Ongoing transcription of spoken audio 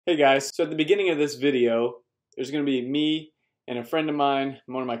Hey guys, so at the beginning of this video, there's going to be me and a friend of mine,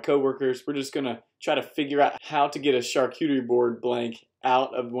 one of my coworkers. We're just going to try to figure out how to get a charcuterie board blank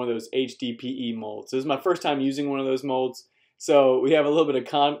out of one of those HDPE molds. This is my first time using one of those molds, so we have a little bit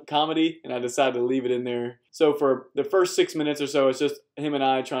of comedy, and I decided to leave it in there. So for the first 6 minutes or so, it's just him and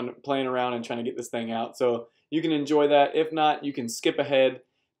I playing around and trying to get this thing out. So you can enjoy that. If not, you can skip ahead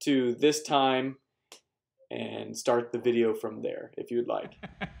to this time and start the video from there if you'd like.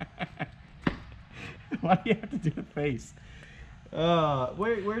 Why do you have to do a face?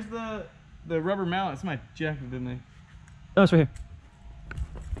 Where's the rubber mallet? It's my jacket, didn't they? Oh, it's right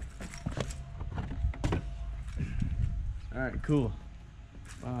here. Alright, cool.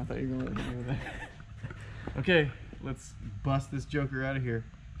 Oh, I thought you were gonna let me go there. Okay, let's bust this joker out of here.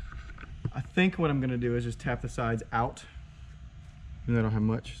 I think what I'm gonna do is just tap the sides out. And I don't have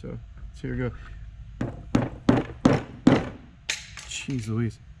much, so here we go. Jeez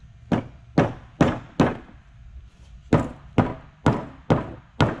Louise.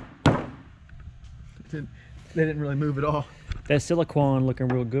 They didn't really move at all. That silicone looking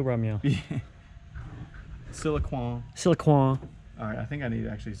real good right now. Yeah. Silicone. Silicone. Alright, I think I need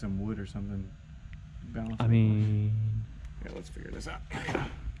actually some wood or something. Balance. I mean... Yeah, let's figure this out.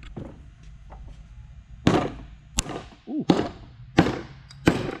 Ooh.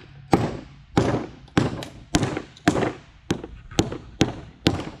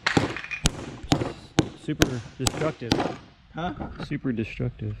 Super destructive. Huh? Super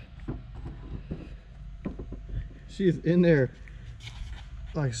destructive. She's in there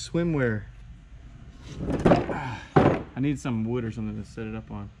like swimwear. I need some wood or something to set it up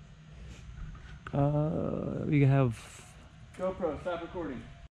on. We can have... GoPro, stop recording.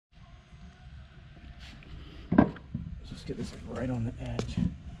 Let's just get this right on the edge.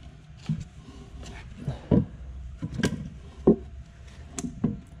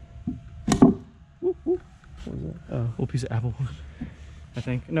 Woo, woo. What was that? Oh, little piece of apple wood, I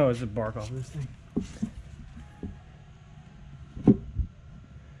think. No, it's the bark off of this thing.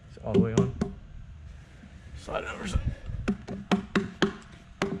 It's all the way on. Slide it over some.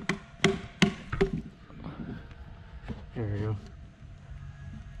 There we go.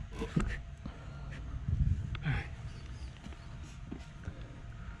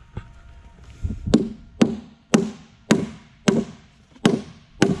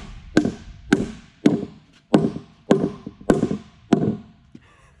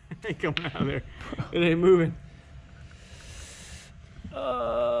 It ain't coming out of there. It ain't moving.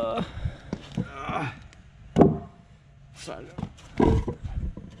 Slide it up.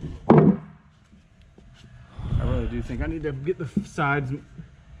 I really do think I need to get the sides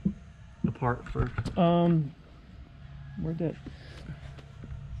apart first. Where'd that?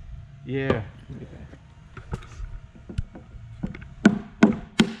 Yeah.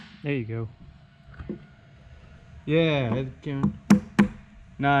 There you go. Yeah, it came.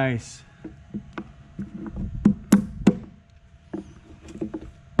 Nice.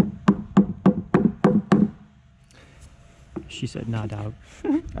 She said, nah, dog.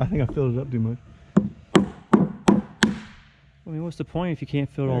 I think I filled it up too much. I mean, what's the point if you can't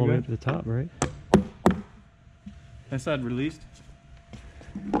fill it all the way up to the top, right? That side released.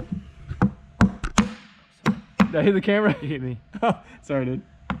 Did I hit the camera? You hit me. Oh, sorry, dude.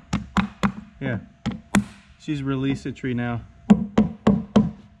 Yeah. She's released a tree now.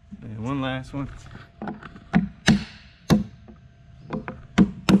 And one last one.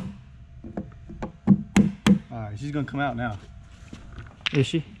 Alright, she's gonna come out now. Is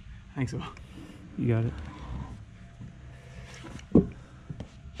she? I think so. You got it.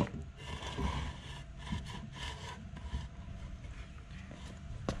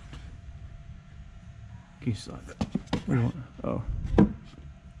 Can you slide that? Where do you want? Oh.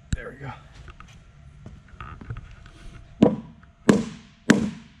 There we go.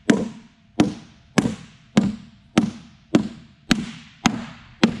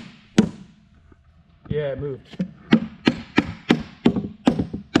 Yeah, it moved.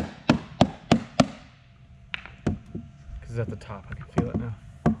 Because it's at the top, I can feel it now.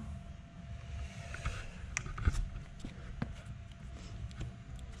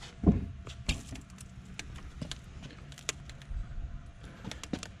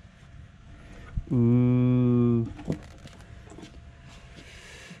 Ooh.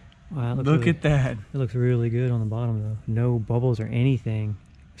 Wow, Look at that. It looks really good on the bottom though. No bubbles or anything,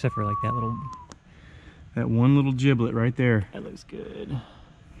 except for like that little. That one little giblet right there. That looks good.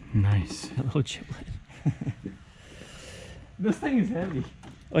 Nice. That little giblet. This thing is heavy.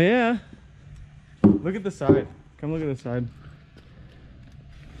 Oh yeah. Look at the side. Come look at the side.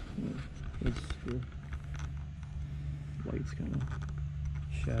 It's good. Light's kind of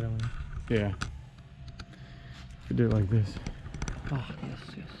shadowing. Yeah. We do it like this. Oh, yes,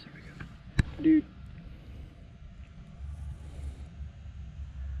 yes, there we go. Dude.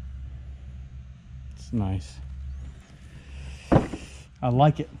 It's nice. I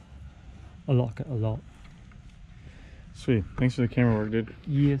like it. I like it a lot. Sweet. Thanks for the camera work, dude.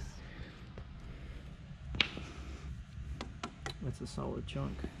 Yes. That's a solid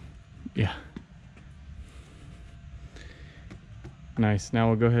chunk. Yeah. Nice. Now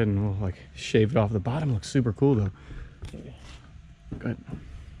we'll go ahead and we'll like shave it off. The bottom looks super cool though. Okay. Good.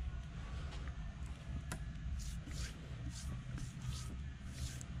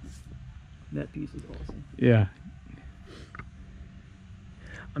 That piece is awesome. Yeah.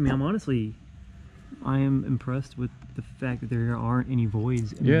 I mean, I am impressed with the fact that there aren't any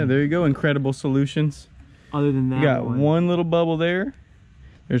voids. Yeah, there you go. Incredible solutions. Other than that, You got one little bubble there.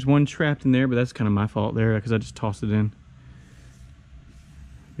 There's one trapped in there, but that's kind of my fault there because I just tossed it in.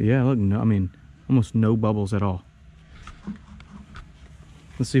 But yeah, look, no, I mean, almost no bubbles at all.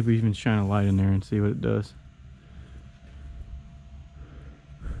 Let's see if we even shine a light in there and see what it does.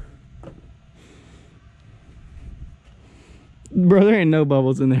 Bro, there ain't no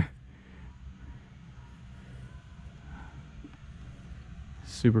bubbles in there.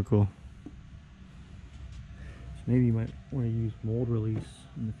 Super cool. So maybe you might want to use mold release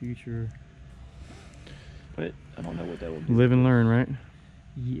in the future. But I don't know what that will do. Live and learn, right?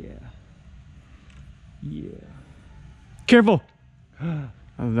 Yeah. Yeah. Careful! I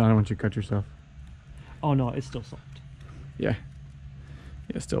don't want you to cut yourself. Oh no, it's still soft. Yeah.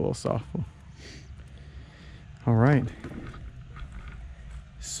 Yeah, still a little soft. All right.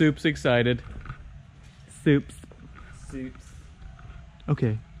 Soup's excited. Soups. Soups.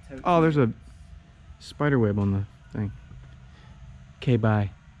 Okay. Oh, there's a spider web on the thing. Okay,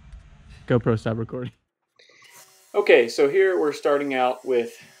 bye. GoPro, stop recording. Okay, so here we're starting out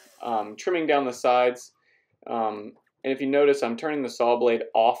with trimming down the sides. And if you notice, I'm turning the saw blade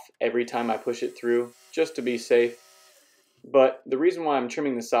off every time I push it through, just to be safe. But the reason why I'm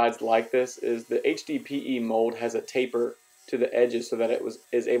trimming the sides like this is the HDPE mold has a taper to the edges so that it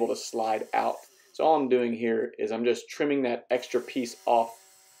is able to slide out. So all I'm doing here is I'm just trimming that extra piece off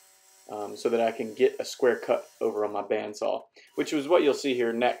so that I can get a square cut over on my bandsaw, which is what you'll see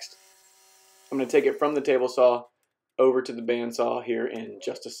here next. I'm going to take it from the table saw over to the bandsaw here in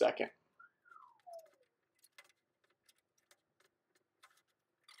just a second.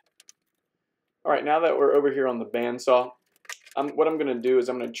 All right, now that we're over here on the bandsaw, what I'm going to do is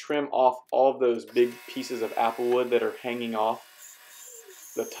I'm going to trim off all of those big pieces of apple wood that are hanging off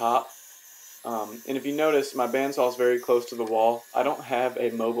the top. And if you notice, my bandsaw is very close to the wall. I don't have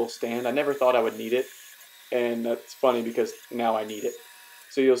a mobile stand. I never thought I would need it, and that's funny because now I need it.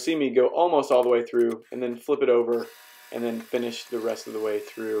 So you'll see me go almost all the way through and then flip it over and then finish the rest of the way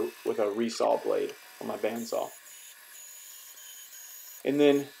through with a resaw blade on my bandsaw. And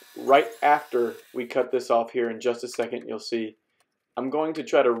then right after we cut this off here in just a second, you'll see I'm going to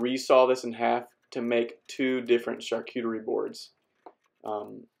try to resaw this in half to make 2 different charcuterie boards.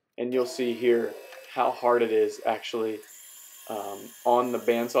 And you'll see here how hard it is actually on the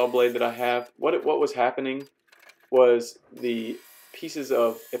bandsaw blade that I have. What was happening was the pieces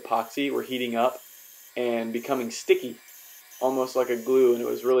of epoxy were heating up and becoming sticky, almost like a glue, and it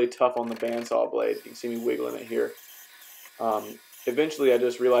was really tough on the bandsaw blade. You can see me wiggling it here. Eventually I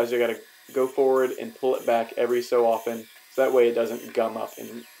just realized I got to go forward and pull it back every so often, so that way it doesn't gum up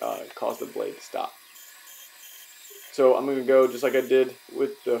and cause the blade to stop. So I'm going to go just like I did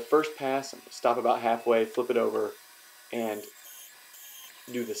with the first pass, stop about halfway, flip it over, and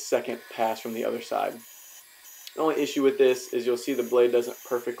do the second pass from the other side. The only issue with this is you'll see the blade doesn't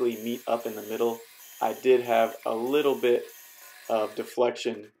perfectly meet up in the middle. I did have a little bit of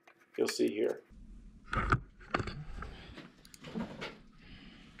deflection, you'll see here.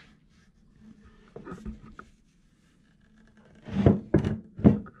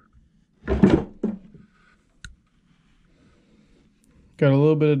 Got a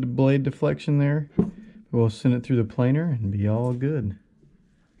little bit of blade deflection there. We'll send it through the planer and be all good.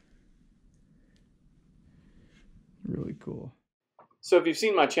 Really cool. So if you've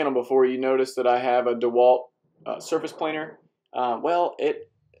seen my channel before, you notice that I have a DeWalt surface planer. I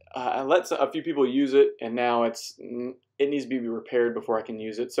let a few people use it, and now it needs to be repaired before I can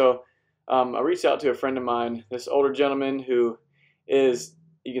use it. So I reached out to a friend of mine, this older gentleman who is,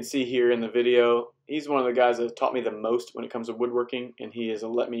 you can see here in the video, he's one of the guys that taught me the most when it comes to woodworking, and he has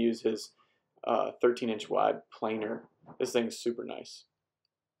let me use his 13-inch wide planer. This thing's super nice.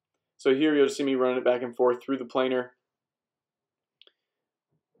 So here you'll see me running it back and forth through the planer,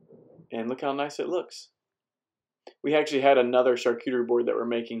 and look how nice it looks. we actually had another charcuterie board that we're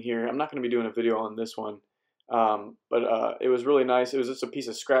making here. I'm not going to be doing a video on this one, but it was really nice. It was just a piece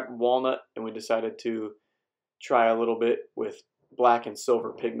of scrap walnut, and we decided to try a little bit with black and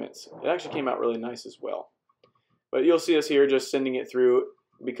silver pigments. It actually came out really nice as well. But you'll see us here just sending it through.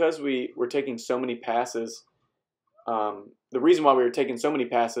 Because we were taking so many passes, the reason why we were taking so many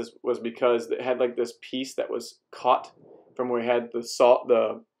passes was because it had like this piece that was caught from where we had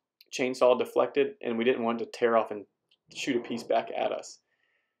the chainsaw deflected, and we didn't want to tear off and shoot a piece back at us.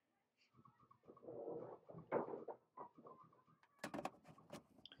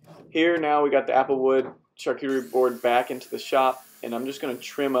 Here now we got the applewood charcuterie board back into the shop, and I'm just going to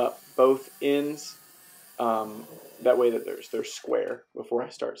trim up both ends that way that they're square before I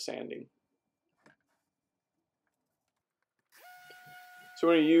start sanding. So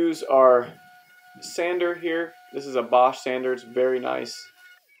we're going to use our sander here. This is a Bosch sander. It's very nice.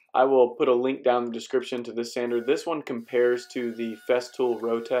 I will put a link down in the description to this sander. This one compares to the Festool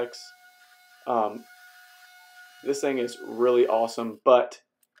Rotex. This thing is really awesome, but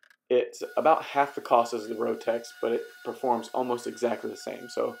it's about half the cost as the Rotex, but it performs almost exactly the same.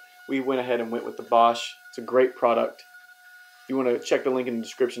 So we went ahead and went with the Bosch. It's a great product. If you want to check the link in the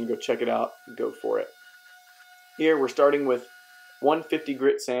description, go check it out. Go for it. Here we're starting with 150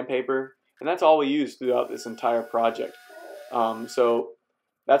 grit sandpaper, and that's all we use throughout this entire project. So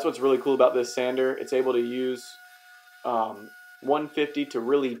that's what's really cool about this sander. It's able to use 150 to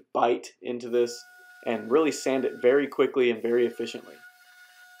really bite into this and really sand it very quickly and very efficiently.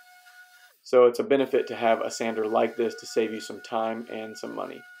 So it's a benefit to have a sander like this to save you some time and some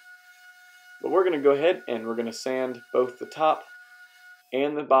money. But we're going to go ahead and we're going to sand both the top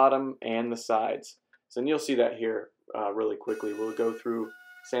and the bottom and the sides. So you'll see that here really quickly. We'll go through,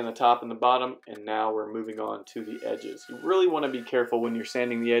 sand the top and the bottom, and now we're moving on to the edges. You really want to be careful when you're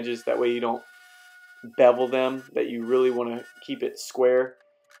sanding the edges. That way you don't bevel them, that you really want to keep it square.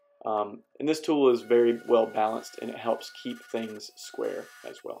 And this tool is very well balanced, and it helps keep things square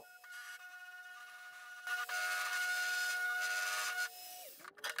as well.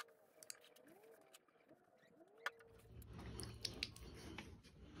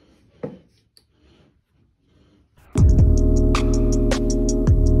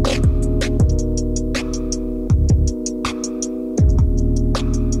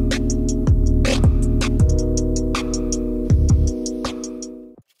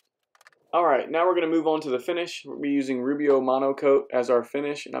 Alright, now we're going to move on to the finish. We'll be using Rubio Monocoat as our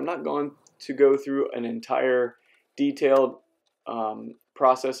finish, and I'm not going to go through an entire detailed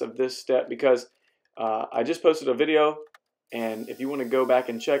process of this step because I just posted a video, and if you want to go back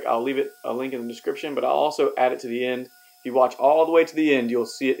and check, I'll leave a link in the description, but I'll also add it to the end. If you watch all the way to the end, you'll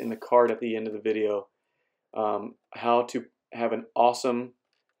see it in the card at the end of the video, how to have an awesome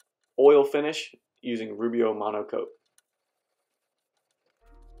oil finish using Rubio Monocoat.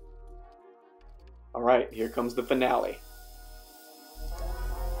 All right, here comes the finale.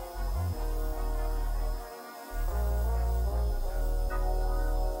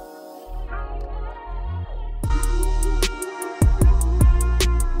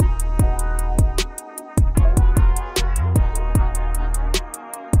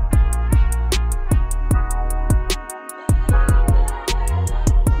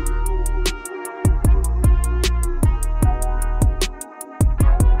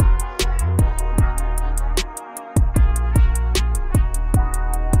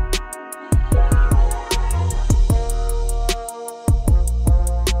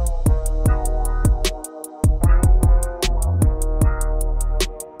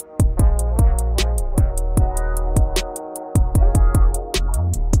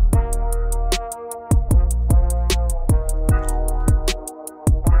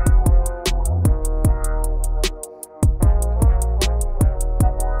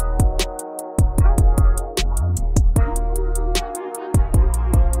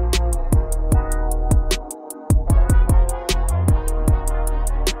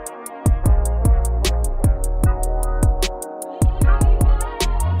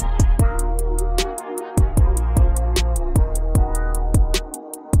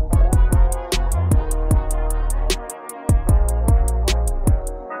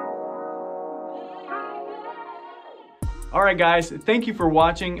 Alright guys, thank you for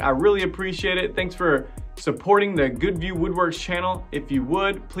watching. I really appreciate it. Thanks for supporting the Good View Woodworks channel. If you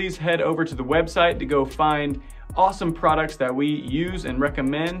would, please head over to the website to go find awesome products that we use and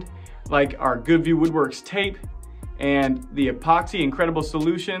recommend, like our Good View Woodworks tape and the Epoxy Incredible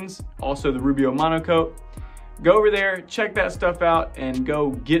Solutions, also the Rubio Monocoat. Go over there, check that stuff out, and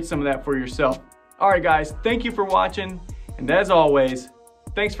go get some of that for yourself. Alright guys, thank you for watching, and as always,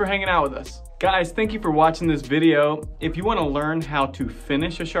 thanks for hanging out with us. Guys, thank you for watching this video. If you want to learn how to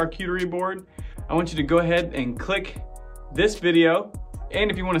finish a charcuterie board, I want you to go ahead and click this video.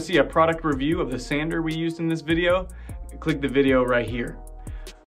 And if you want to see a product review of the sander we used in this video, click the video right here.